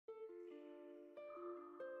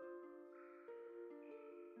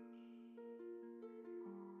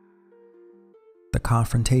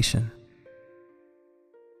Confrontation.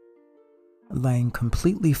 Laying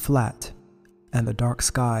completely flat and the dark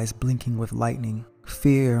skies blinking with lightning,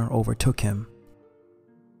 fear overtook him.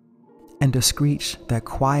 And a screech that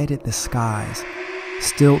quieted the skies,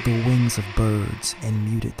 stilled the wings of birds, and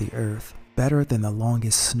muted the earth better than the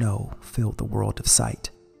longest snow filled the world of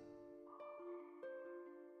sight.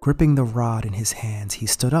 Gripping the rod in his hands, he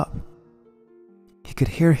stood up. He could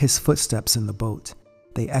hear his footsteps in the boat.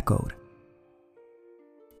 They echoed.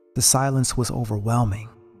 The silence was overwhelming.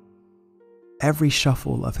 Every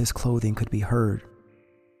shuffle of his clothing could be heard.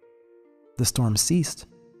 The storm ceased.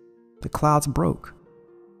 The clouds broke,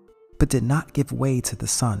 but did not give way to the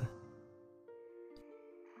sun.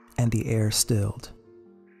 And the air stilled.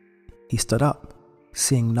 He stood up,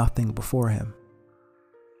 seeing nothing before him.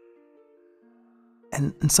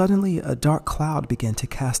 And suddenly a dark cloud began to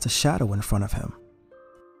cast a shadow in front of him.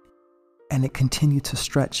 And it continued to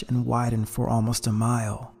stretch and widen for almost a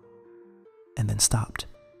mile, and then stopped.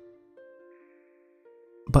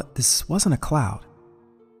 But this wasn't a cloud.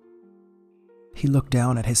 He looked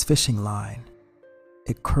down at his fishing line.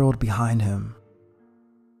 It curled behind him,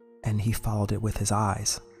 and he followed it with his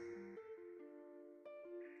eyes.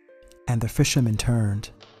 And the fisherman turned,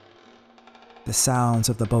 the sounds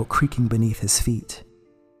of the boat creaking beneath his feet.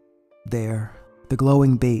 There, the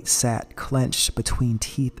glowing bait sat clenched between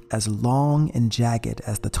teeth as long and jagged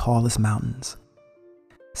as the tallest mountains,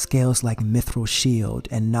 scales like mithril shield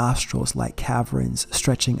and nostrils like caverns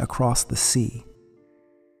stretching across the sea.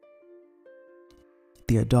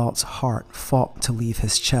 The adult's heart fought to leave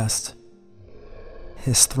his chest,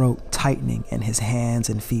 his throat tightening and his hands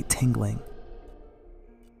and feet tingling.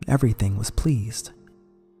 Everything was pleased.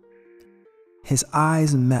 His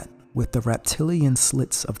eyes met with the reptilian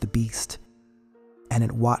slits of the beast, and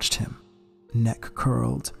it watched him, neck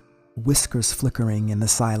curled, whiskers flickering in the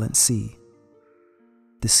silent sea.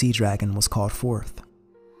 The sea dragon was called forth,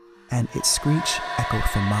 and its screech echoed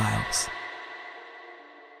for miles.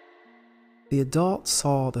 The adult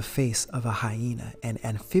saw the face of a hyena and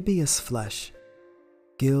amphibious flesh,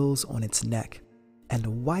 gills on its neck, and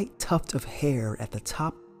a white tuft of hair at the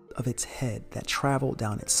top of its head that traveled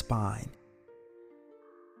down its spine.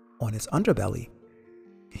 On its underbelly,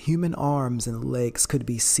 human arms and legs could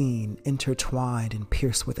be seen intertwined and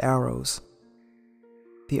pierced with arrows.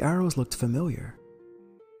 The arrows looked familiar,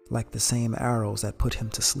 like the same arrows that put him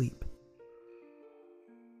to sleep.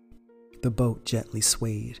 The boat gently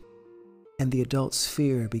swayed, and the adult's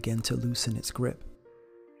fear began to loosen its grip.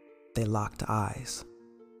 They locked eyes.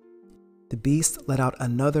 The beast let out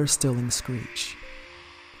another stilling screech,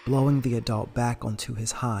 blowing the adult back onto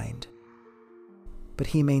his hind. But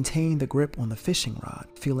he maintained the grip on the fishing rod,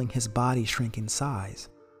 feeling his body shrink in size.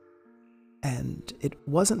 And it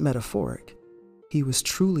wasn't metaphoric. He was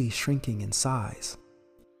truly shrinking in size.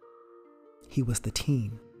 He was the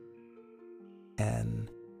teen. And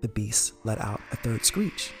the beast let out a third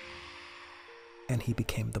screech, and he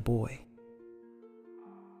became the boy.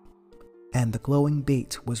 And the glowing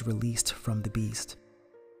bait was released from the beast,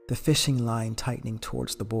 the fishing line tightening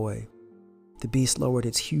towards the boy. The beast lowered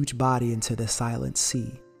its huge body into the silent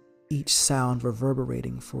sea, each sound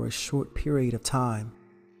reverberating for a short period of time.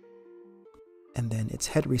 And then its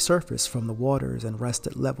head resurfaced from the waters and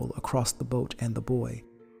rested level across the boat and the boy,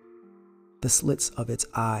 the slits of its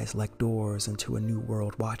eyes like doors into a new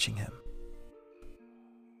world watching him.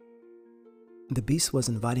 The beast was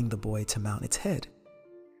inviting the boy to mount its head.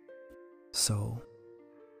 So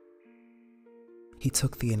he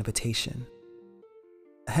took the invitation,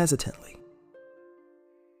 hesitantly.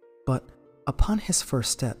 But upon his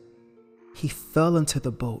first step, he fell into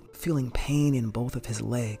the boat, feeling pain in both of his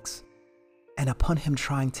legs. And upon him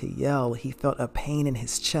trying to yell, he felt a pain in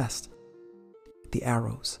his chest. The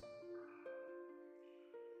arrows.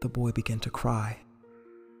 The boy began to cry.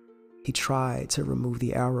 He tried to remove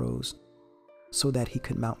the arrows so that he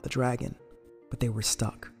could mount the dragon, but they were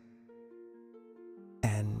stuck.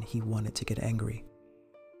 And he wanted to get angry.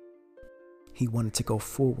 He wanted to go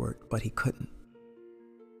forward, but he couldn't.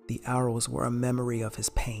 The arrows were a memory of his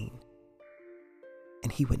pain,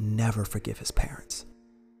 and he would never forgive his parents.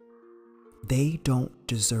 They don't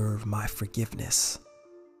deserve my forgiveness.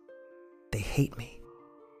 They hate me.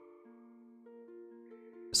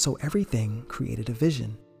 So everything created a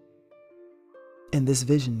vision. In this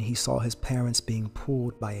vision, he saw his parents being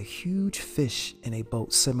pulled by a huge fish in a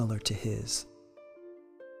boat similar to his.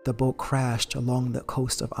 The boat crashed along the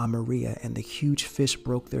coast of Almeria, and the huge fish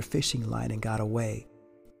broke their fishing line and got away.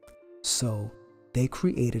 So they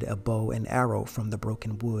created a bow and arrow from the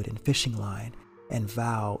broken wood and fishing line and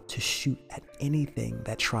vowed to shoot at anything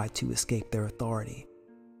that tried to escape their authority.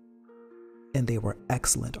 and they were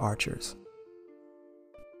excellent archers.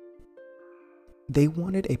 They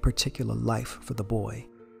wanted a particular life for the boy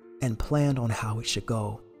and planned on how it should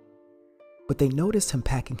go, but they noticed him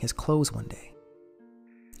packing his clothes one day,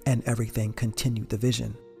 and everything continued the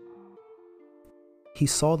vision. He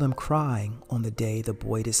saw them crying on the day the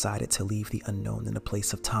boy decided to leave the unknown in a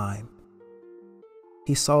place of time.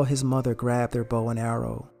 He saw his mother grab their bow and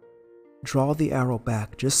arrow, draw the arrow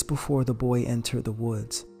back just before the boy entered the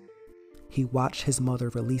woods. He watched his mother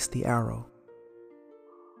release the arrow,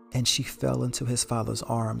 and she fell into his father's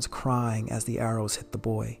arms, crying as the arrows hit the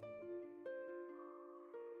boy.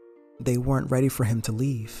 They weren't ready for him to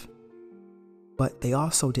leave, but they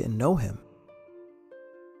also didn't know him.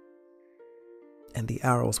 And the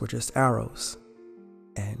arrows were just arrows,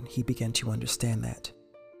 and he began to understand that.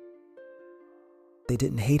 They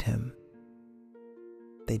didn't hate him,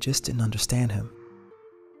 they just didn't understand him.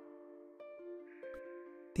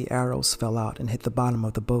 The arrows fell out and hit the bottom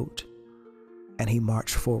of the boat, and he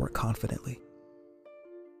marched forward confidently.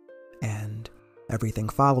 And everything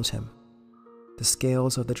followed him. The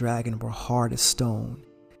scales of the dragon were hard as stone,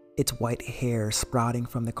 its white hair sprouting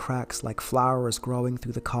from the cracks like flowers growing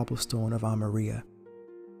through the cobblestone of Almeria.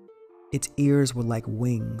 Its ears were like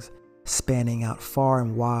wings, spanning out far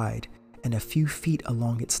and wide, and a few feet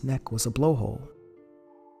along its neck was a blowhole.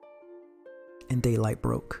 And daylight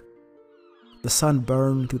broke. The sun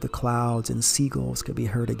burned through the clouds and seagulls could be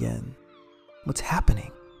heard again. What's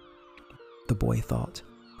happening? The boy thought,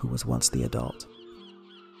 who was once the adult.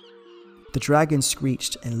 The dragon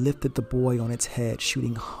screeched and lifted the boy on its head,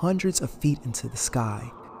 shooting hundreds of feet into the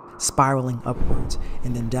sky, spiraling upwards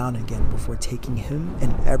and then down again before taking him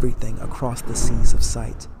and everything across the seas of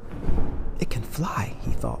sight. It can fly,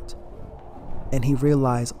 he thought. And he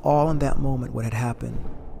realized all in that moment what had happened.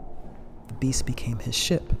 The beast became his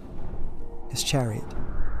ship, his chariot.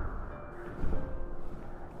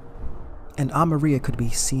 And Almeria could be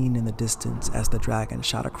seen in the distance as the dragon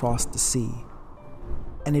shot across the sea.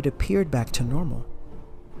 And it appeared back to normal.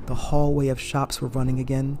 The hallway of shops were running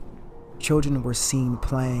again. Children were seen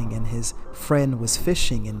playing, and his friend was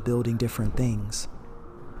fishing and building different things.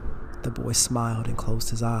 The boy smiled and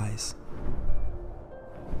closed his eyes.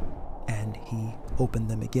 And he opened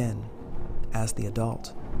them again as the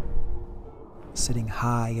adult, sitting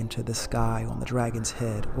high into the sky on the dragon's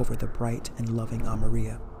head over the bright and loving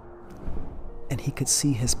Almeria. And he could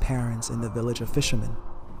see his parents in the village of fishermen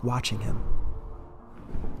watching him.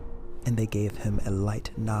 And they gave him a light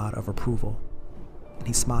nod of approval, and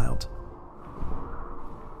he smiled.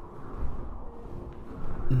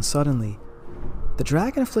 And suddenly, the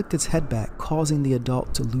dragon flicked its head back, causing the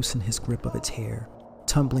adult to loosen his grip of its hair,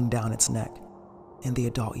 tumbling down its neck. And the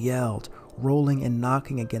adult yelled, rolling and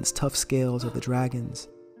knocking against tough scales of the dragon's.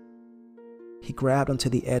 He grabbed onto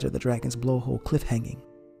the edge of the dragon's blowhole, cliff-hanging.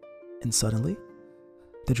 And suddenly,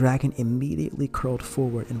 the dragon immediately curled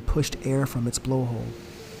forward and pushed air from its blowhole,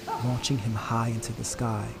 launching him high into the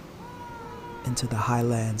sky, into the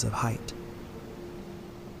highlands of height.